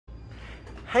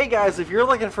Hey guys, if you're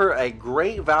looking for a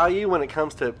great value when it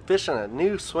comes to fishing a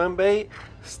new swim bait,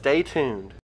 stay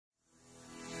tuned.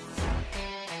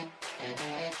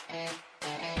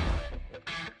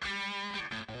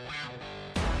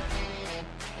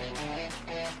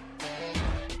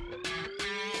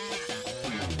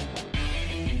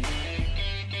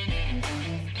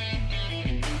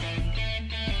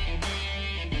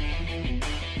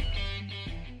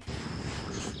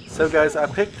 So guys, I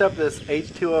picked up this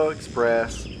H2O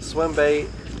Xpress swim bait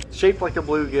shaped like a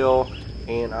bluegill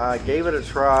and I gave it a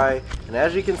try, and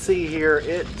as you can see here,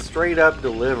 it straight up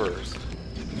delivers.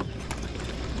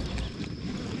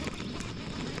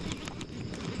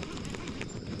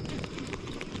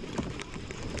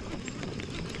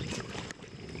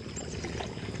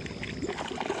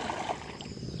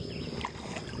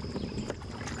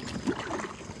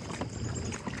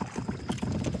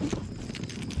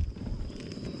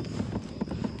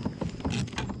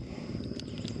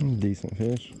 Decent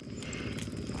fish.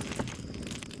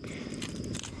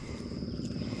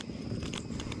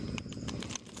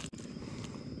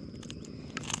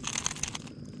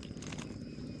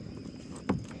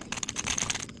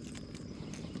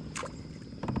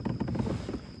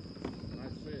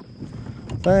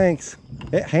 Thanks.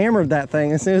 It hammered that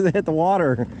thing as soon as it hit the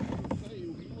water.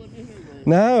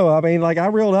 No, I mean, like, I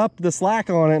reeled up the slack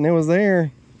on it and it was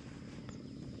there.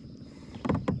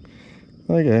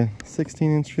 Like a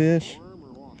 16-inch fish.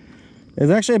 It's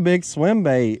actually a big swim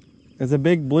bait. It's a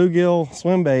big bluegill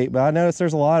swim bait, but I noticed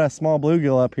there's a lot of small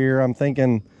bluegill up here. I'm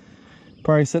thinking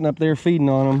probably sitting up there feeding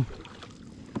on them.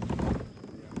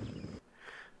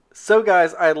 So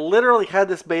guys, I literally had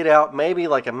this bait out maybe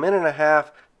like a minute and a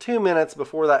half, 2 minutes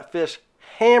before that fish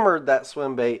hammered that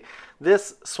swim bait.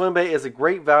 This swim bait is a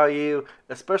great value,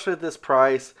 especially at this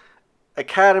price.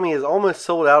 Academy is almost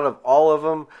sold out of all of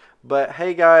them. But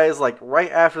hey guys, like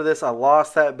right after this I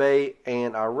lost that bait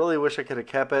and I really wish I could have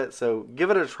kept it, so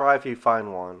give it a try if you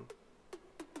find one.